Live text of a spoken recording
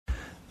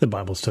The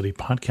Bible Study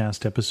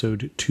Podcast,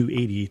 episode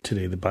 280.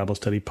 Today, the Bible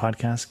Study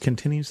Podcast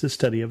continues the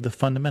study of the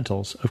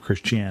fundamentals of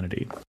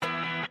Christianity.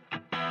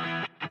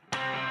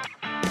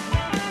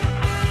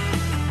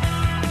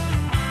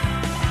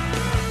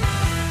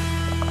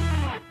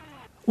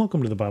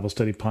 Welcome to the Bible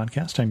Study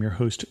Podcast. I'm your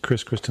host,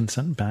 Chris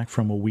Christensen, back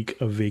from a week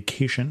of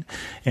vacation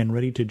and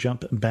ready to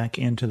jump back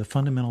into the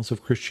fundamentals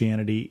of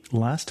Christianity.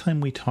 Last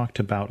time we talked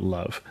about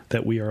love,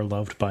 that we are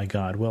loved by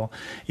God. Well,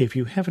 if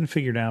you haven't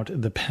figured out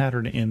the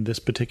pattern in this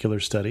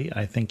particular study,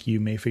 I think you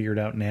may figure it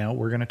out now.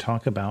 We're going to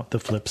talk about the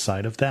flip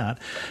side of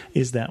that,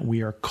 is that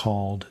we are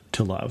called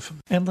to love.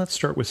 And let's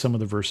start with some of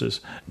the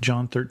verses.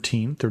 John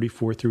 13,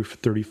 34 through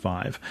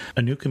 35.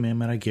 A new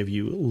commandment I give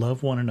you,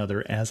 love one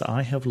another as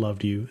I have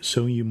loved you,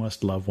 so you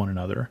must love one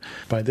another.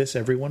 By this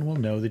everyone will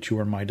know that you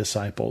are my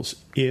disciples,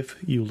 if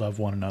you love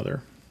one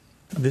another.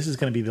 This is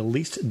going to be the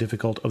least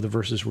difficult of the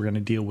verses we're going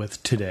to deal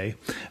with today.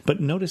 But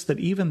notice that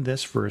even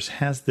this verse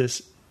has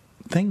this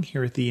thing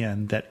here at the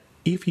end that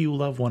if you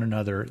love one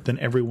another, then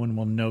everyone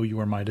will know you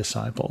are my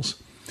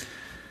disciples.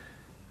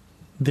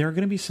 There are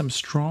going to be some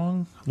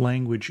strong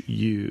language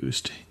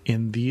used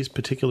in these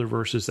particular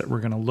verses that we're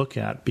going to look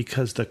at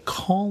because the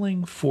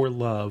calling for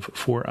love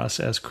for us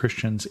as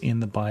Christians in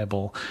the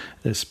Bible,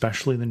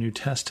 especially the New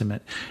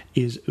Testament,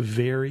 is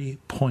very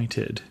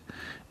pointed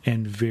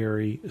and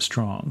very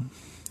strong.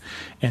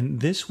 And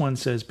this one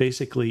says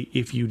basically,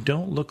 if you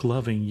don't look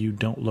loving, you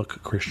don't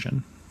look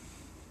Christian.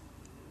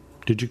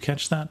 Did you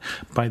catch that?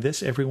 By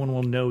this, everyone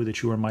will know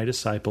that you are my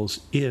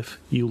disciples if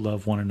you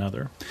love one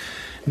another.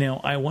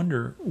 Now, I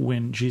wonder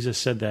when Jesus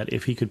said that,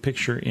 if he could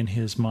picture in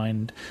his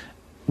mind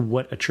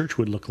what a church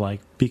would look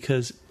like,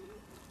 because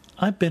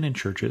I've been in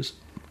churches,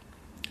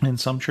 and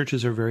some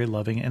churches are very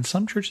loving, and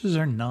some churches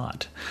are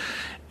not.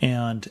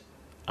 And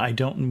I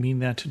don't mean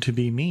that to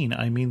be mean.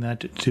 I mean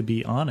that to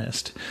be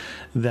honest,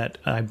 that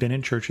I've been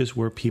in churches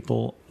where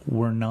people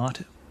were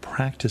not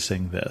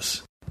practicing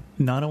this.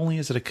 Not only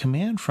is it a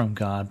command from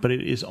God, but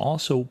it is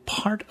also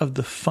part of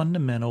the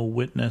fundamental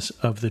witness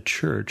of the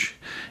church.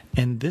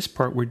 And this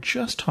part, we're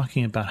just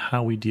talking about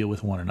how we deal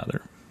with one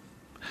another.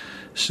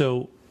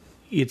 So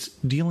it's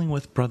dealing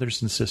with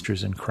brothers and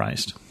sisters in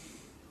Christ.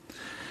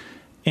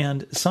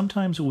 And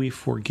sometimes we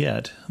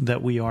forget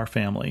that we are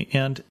family,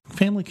 and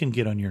family can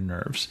get on your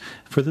nerves.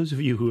 For those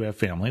of you who have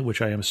family,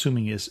 which I am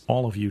assuming is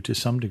all of you to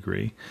some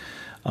degree,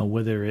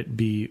 whether it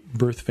be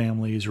birth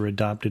families or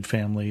adopted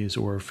families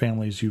or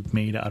families you've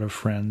made out of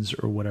friends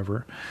or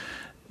whatever,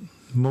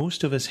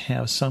 most of us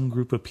have some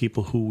group of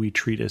people who we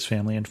treat as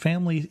family, and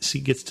family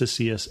gets to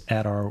see us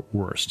at our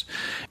worst.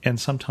 And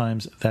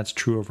sometimes that's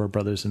true of our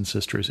brothers and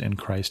sisters in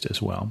Christ as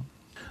well.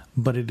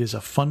 But it is a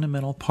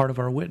fundamental part of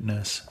our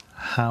witness,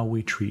 how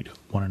we treat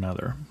one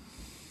another.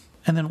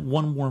 And then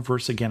one more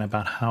verse again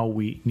about how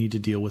we need to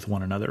deal with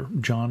one another.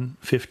 John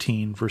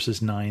 15,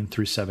 verses 9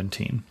 through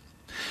 17.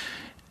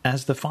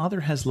 As the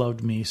Father has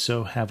loved me,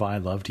 so have I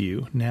loved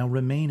you. Now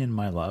remain in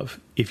my love.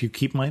 If you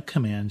keep my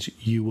commands,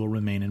 you will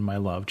remain in my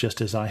love,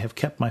 just as I have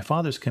kept my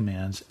Father's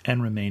commands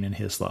and remain in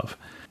his love.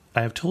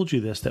 I have told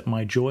you this, that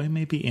my joy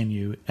may be in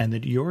you, and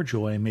that your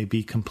joy may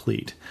be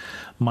complete.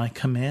 My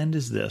command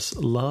is this,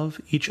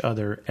 love each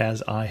other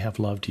as I have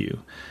loved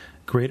you.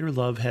 Greater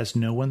love has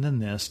no one than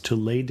this, to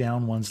lay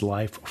down one's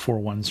life for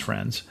one's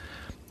friends.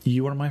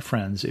 You are my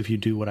friends if you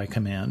do what I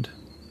command.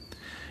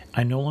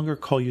 I no longer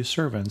call you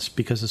servants,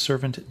 because a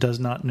servant does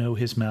not know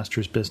his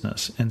master's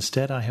business.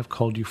 Instead, I have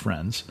called you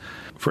friends.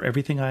 For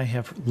everything I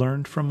have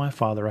learned from my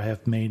Father I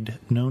have made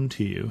known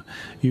to you.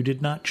 You did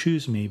not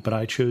choose me, but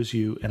I chose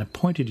you and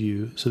appointed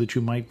you so that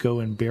you might go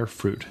and bear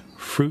fruit,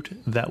 fruit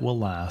that will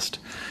last,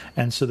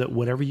 and so that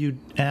whatever you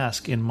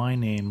ask in my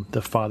name,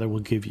 the Father will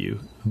give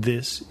you.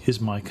 This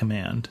is my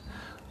command.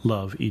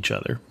 Love each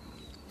other.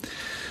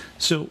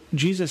 So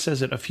Jesus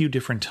says it a few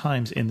different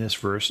times in this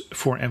verse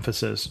for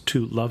emphasis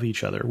to love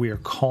each other. We are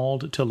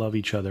called to love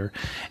each other.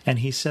 And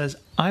he says,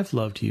 I've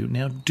loved you.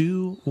 Now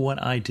do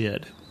what I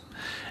did.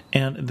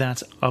 And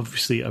that's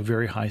obviously a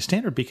very high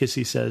standard because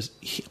he says,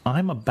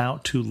 I'm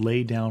about to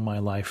lay down my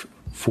life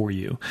for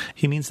you.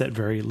 He means that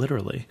very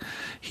literally.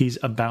 He's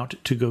about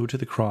to go to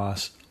the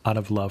cross out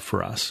of love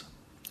for us.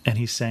 And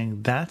he's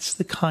saying, that's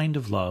the kind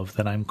of love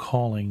that I'm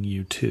calling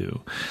you to.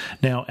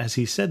 Now, as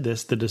he said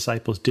this, the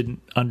disciples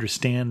didn't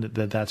understand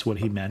that that's what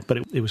he meant, but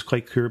it was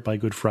quite clear by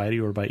Good Friday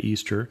or by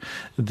Easter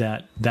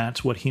that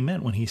that's what he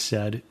meant when he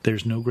said,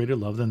 there's no greater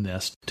love than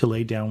this, to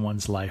lay down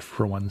one's life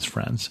for one's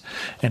friends.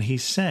 And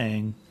he's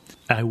saying,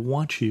 I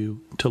want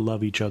you to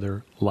love each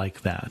other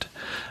like that.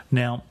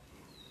 Now,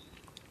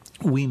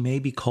 we may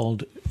be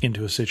called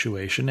into a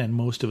situation, and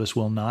most of us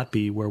will not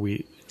be, where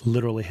we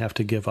literally have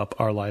to give up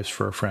our lives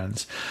for our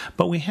friends.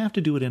 But we have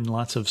to do it in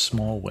lots of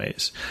small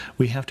ways.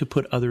 We have to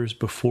put others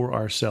before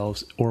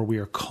ourselves, or we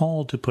are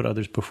called to put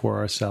others before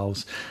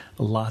ourselves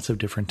lots of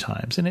different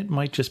times. And it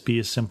might just be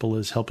as simple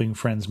as helping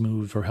friends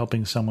move, or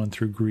helping someone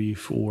through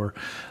grief, or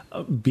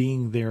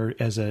being there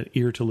as an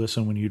ear to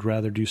listen when you'd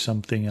rather do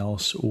something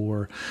else,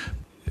 or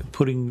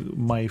putting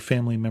my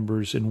family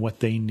members and what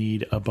they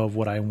need above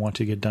what I want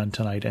to get done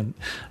tonight. And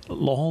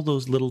all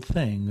those little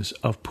things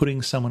of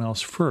putting someone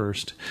else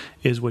first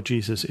is what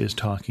Jesus is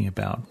talking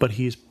about. But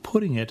he's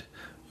putting it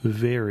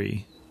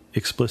very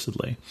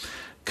explicitly.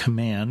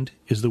 Command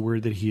is the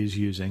word that he is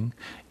using,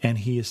 and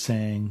he is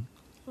saying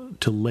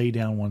to lay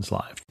down one's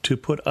life, to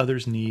put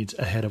others' needs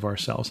ahead of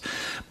ourselves.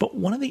 But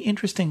one of the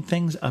interesting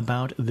things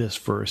about this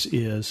verse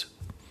is,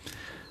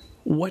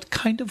 what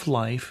kind of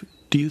life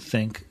do you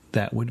think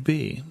that would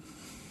be?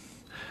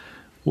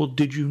 Well,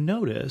 did you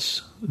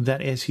notice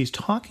that as he's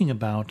talking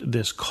about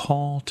this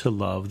call to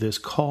love, this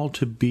call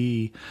to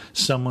be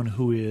someone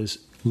who is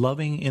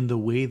loving in the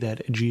way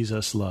that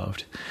Jesus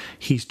loved,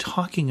 he's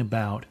talking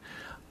about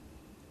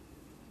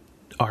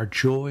our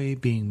joy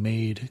being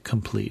made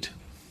complete.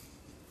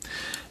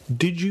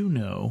 Did you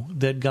know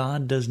that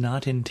God does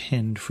not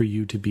intend for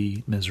you to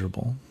be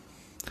miserable?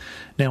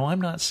 Now,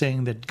 I'm not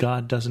saying that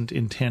God doesn't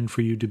intend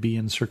for you to be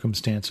in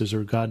circumstances,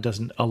 or God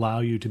doesn't allow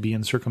you to be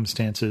in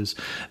circumstances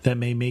that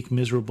may make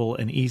miserable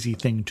an easy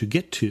thing to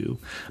get to,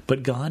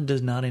 but God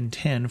does not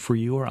intend for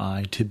you or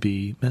I to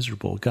be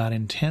miserable. God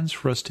intends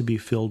for us to be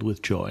filled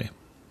with joy.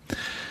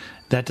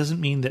 That doesn't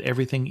mean that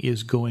everything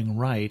is going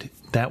right.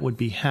 That would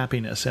be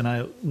happiness, and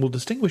I will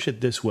distinguish it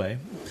this way.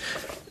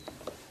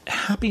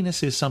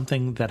 Happiness is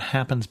something that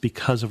happens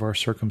because of our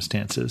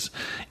circumstances.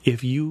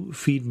 If you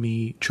feed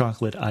me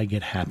chocolate, I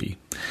get happy.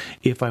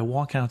 If I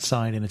walk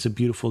outside and it's a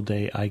beautiful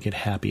day, I get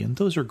happy. And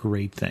those are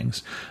great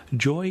things.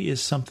 Joy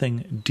is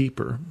something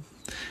deeper.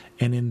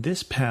 And in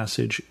this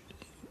passage,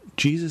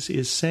 Jesus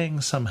is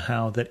saying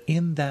somehow that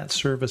in that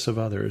service of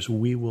others,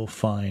 we will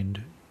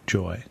find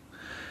joy.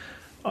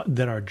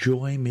 That our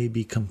joy may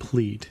be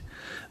complete.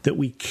 That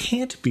we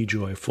can't be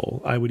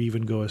joyful, I would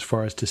even go as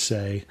far as to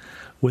say,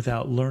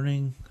 without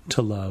learning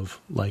to love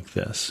like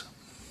this.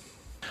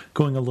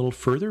 Going a little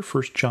further,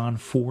 1 John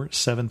 4,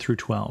 7 through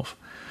 12.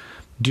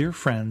 Dear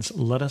friends,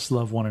 let us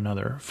love one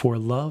another, for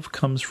love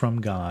comes from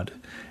God.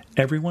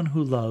 Everyone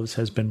who loves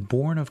has been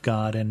born of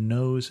God and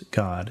knows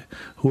God.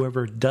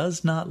 Whoever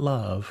does not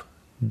love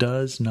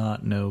does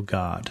not know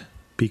God,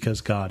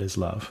 because God is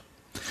love.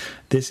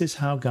 This is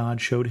how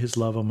God showed his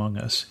love among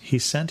us. He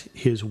sent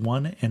his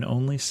one and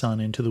only Son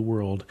into the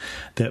world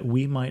that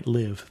we might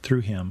live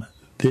through him.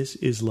 This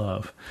is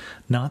love,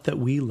 not that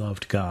we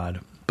loved God,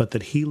 but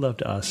that he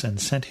loved us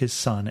and sent his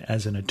Son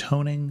as an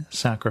atoning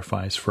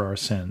sacrifice for our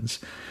sins.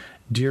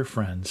 Dear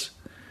friends,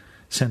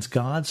 since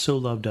God so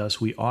loved us,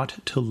 we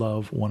ought to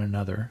love one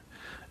another.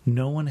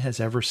 No one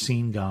has ever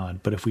seen God,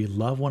 but if we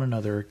love one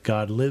another,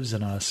 God lives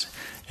in us,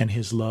 and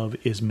his love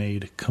is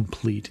made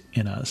complete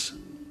in us.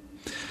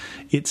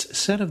 It's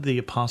said of the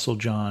Apostle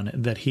John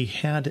that he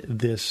had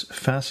this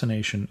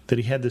fascination, that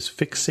he had this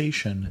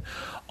fixation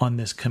on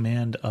this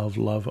command of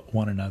love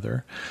one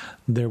another.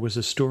 There was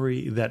a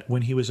story that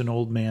when he was an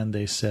old man,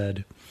 they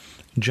said,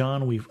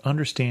 John, we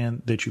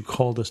understand that you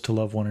called us to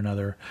love one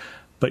another,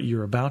 but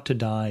you're about to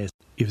die.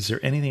 Is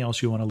there anything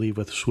else you want to leave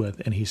us with?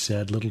 And he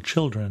said, little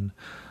children,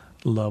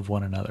 love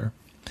one another.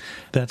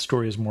 That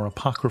story is more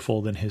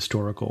apocryphal than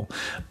historical,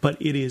 but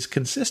it is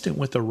consistent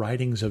with the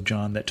writings of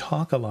John that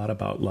talk a lot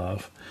about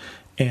love.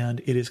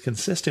 And it is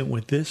consistent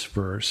with this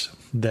verse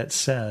that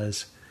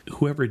says,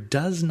 whoever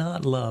does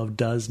not love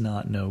does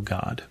not know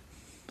God.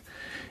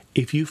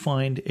 If you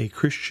find a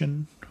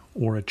Christian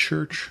or a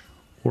church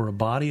or a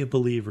body of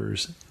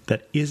believers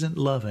that isn't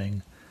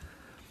loving,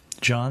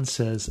 John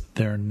says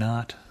they're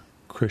not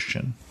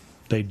Christian.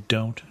 They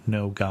don't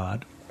know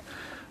God.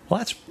 Well,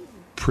 that's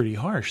pretty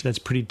harsh. That's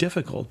pretty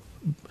difficult.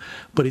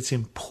 But it's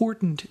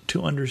important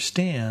to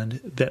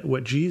understand that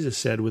what Jesus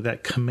said with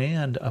that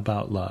command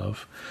about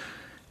love,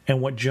 and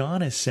what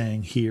John is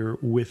saying here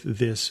with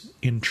this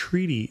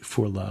entreaty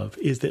for love,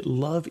 is that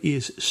love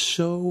is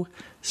so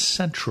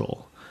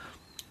central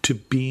to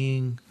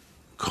being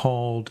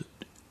called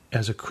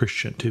as a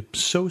Christian,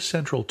 so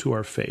central to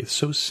our faith,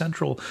 so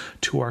central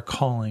to our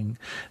calling,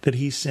 that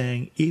he's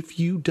saying, if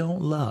you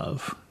don't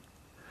love,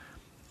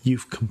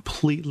 you've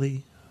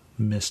completely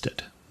missed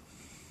it.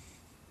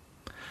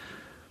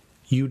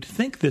 You'd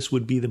think this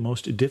would be the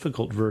most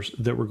difficult verse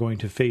that we're going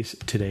to face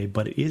today,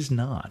 but it is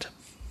not.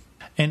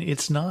 And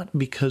it's not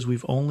because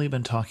we've only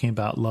been talking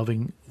about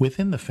loving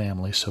within the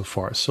family so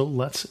far. So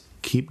let's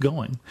keep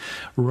going.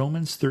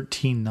 Romans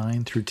 13,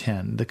 9 through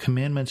 10. The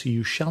commandments,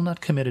 you shall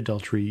not commit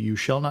adultery, you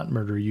shall not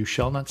murder, you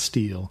shall not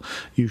steal,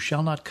 you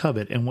shall not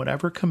covet, and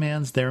whatever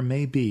commands there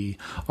may be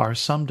are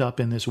summed up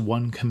in this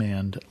one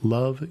command,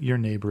 love your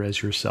neighbor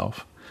as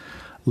yourself.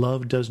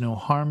 Love does no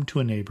harm to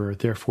a neighbor,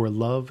 therefore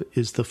love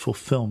is the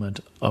fulfillment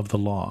of the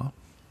law.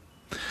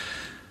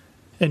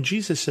 And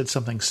Jesus said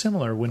something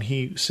similar when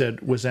he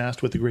was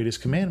asked what the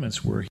greatest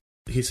commandments were.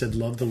 He said,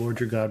 love the Lord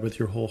your God with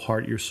your whole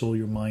heart, your soul,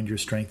 your mind, your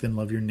strength, and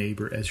love your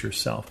neighbor as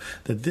yourself.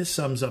 That this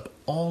sums up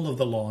all of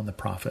the law and the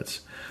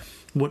prophets.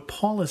 What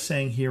Paul is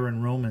saying here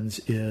in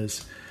Romans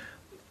is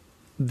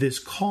this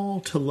call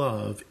to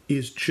love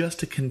is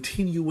just a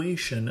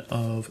continuation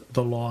of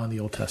the law in the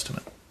Old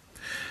Testament.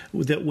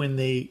 That when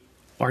they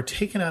are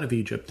taken out of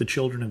Egypt, the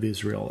children of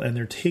Israel, and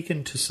they're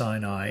taken to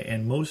Sinai,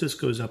 and Moses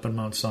goes up on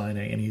Mount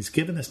Sinai, and he's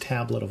given this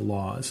tablet of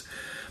laws.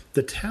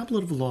 The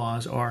tablet of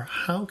laws are,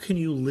 how can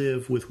you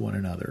live with one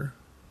another?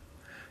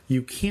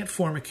 You can't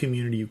form a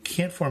community, you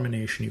can't form a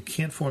nation, you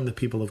can't form the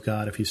people of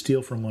God if you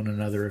steal from one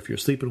another, if you're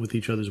sleeping with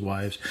each other's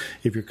wives,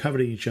 if you're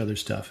coveting each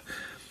other's stuff.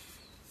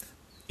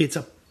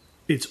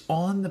 It's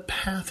on the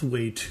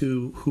pathway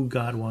to who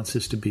God wants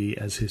us to be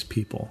as his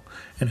people.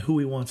 And who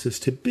he wants us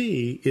to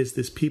be is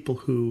this people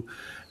who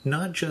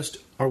not just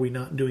are we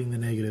not doing the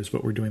negatives,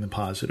 but we're doing the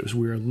positives.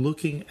 We're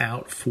looking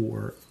out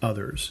for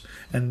others.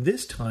 And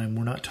this time,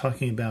 we're not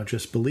talking about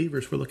just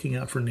believers. We're looking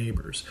out for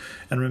neighbors.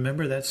 And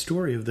remember that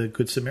story of the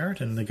Good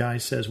Samaritan. The guy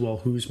says, well,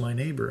 who's my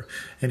neighbor?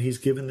 And he's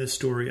given this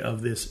story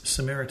of this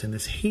Samaritan,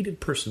 this hated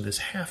person, this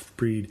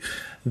half-breed,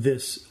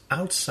 this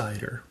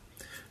outsider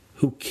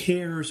who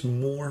cares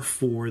more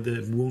for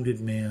the wounded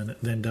man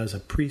than does a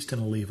priest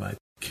and a Levite,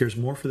 cares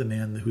more for the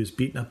man who is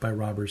beaten up by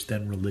robbers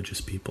than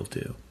religious people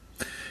do.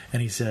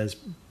 And he says,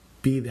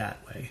 be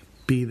that way.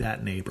 Be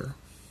that neighbor.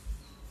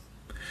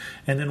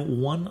 And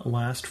then one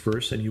last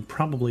verse, and you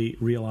probably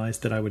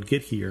realized that I would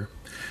get here.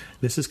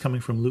 This is coming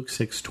from Luke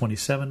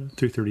 6:27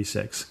 through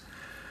 36.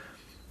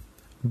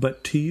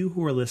 But to you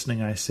who are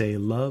listening, I say,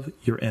 love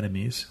your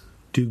enemies.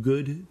 Do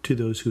good to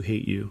those who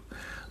hate you.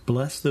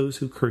 Bless those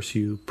who curse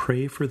you.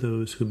 Pray for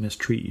those who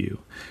mistreat you.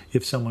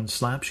 If someone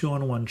slaps you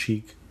on one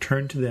cheek,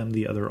 turn to them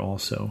the other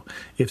also.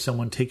 If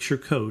someone takes your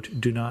coat,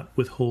 do not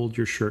withhold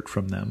your shirt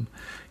from them.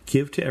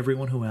 Give to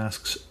everyone who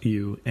asks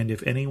you, and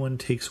if anyone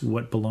takes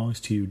what belongs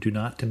to you, do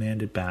not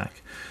demand it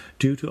back.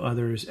 Do to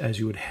others as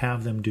you would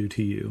have them do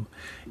to you.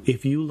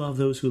 If you love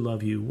those who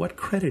love you, what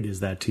credit is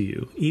that to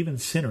you? Even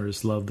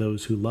sinners love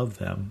those who love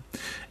them.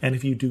 And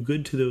if you do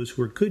good to those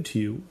who are good to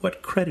you,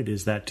 what credit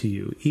is that to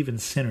you? Even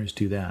sinners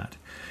do that.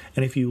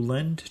 And if you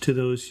lend to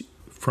those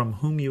from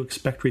whom you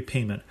expect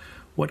repayment,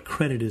 what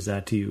credit is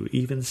that to you?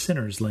 Even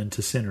sinners lend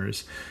to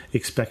sinners,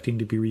 expecting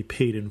to be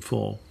repaid in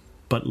full.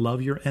 But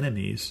love your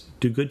enemies,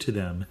 do good to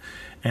them,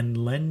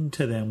 and lend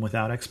to them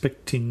without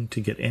expecting to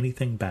get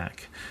anything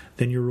back.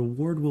 Then your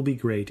reward will be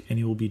great, and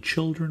you will be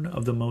children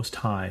of the Most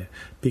High,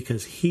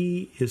 because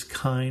he is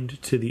kind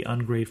to the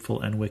ungrateful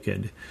and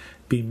wicked.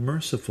 Be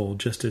merciful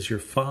just as your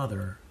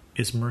Father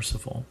is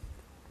merciful.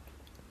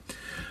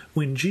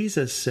 When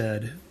Jesus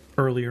said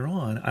earlier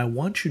on, I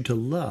want you to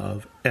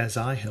love as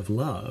I have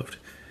loved,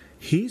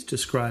 he's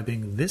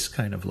describing this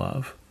kind of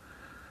love.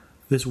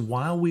 This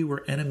while we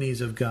were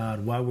enemies of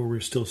God, while we were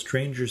still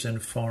strangers and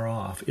far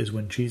off, is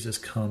when Jesus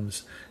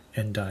comes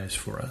and dies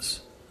for us.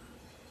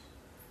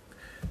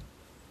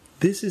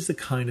 This is the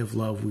kind of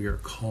love we are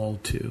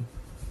called to.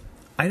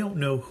 I don't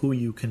know who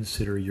you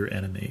consider your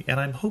enemy, and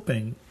I'm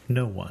hoping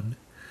no one.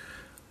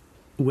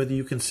 Whether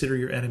you consider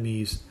your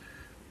enemies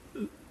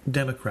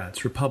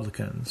Democrats,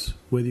 Republicans,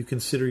 whether you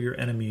consider your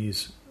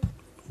enemies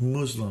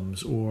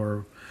Muslims,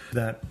 or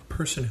that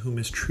person who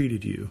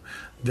mistreated you,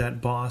 that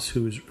boss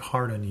who is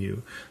hard on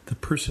you, the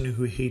person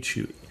who hates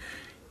you.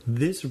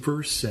 This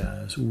verse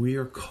says we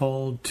are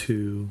called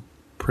to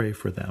pray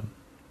for them.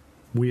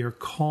 We are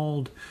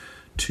called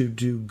to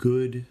do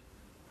good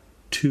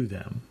to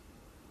them.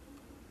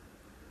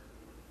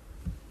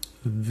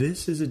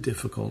 This is a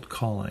difficult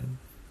calling,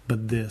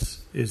 but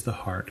this is the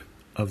heart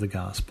of the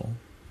gospel.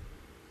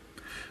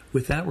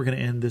 With that, we're going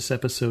to end this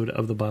episode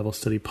of the Bible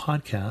Study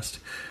Podcast.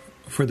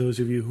 For those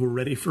of you who are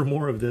ready for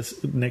more of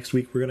this, next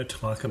week we're going to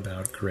talk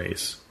about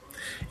grace.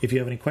 If you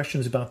have any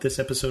questions about this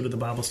episode of the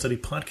Bible Study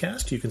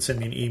Podcast, you can send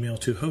me an email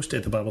to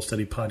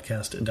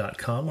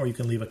host@thebiblestudypodcast.com, or you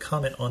can leave a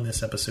comment on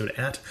this episode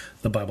at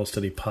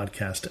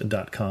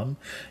thebiblestudypodcast.com.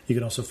 You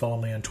can also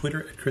follow me on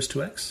Twitter at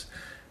Chris2X.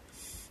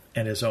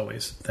 And as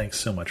always,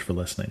 thanks so much for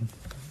listening.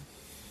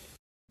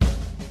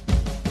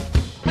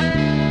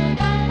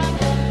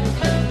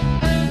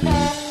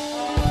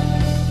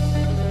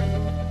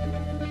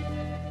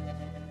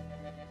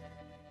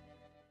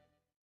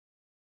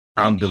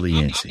 I'm Billy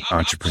Yancey,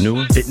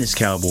 entrepreneur, fitness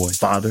cowboy,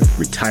 father,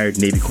 retired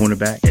Navy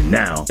cornerback, and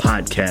now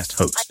podcast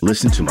host.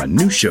 Listen to my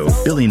new show,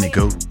 Billy and the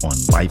Goat, on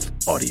Life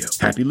Audio.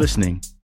 Happy listening.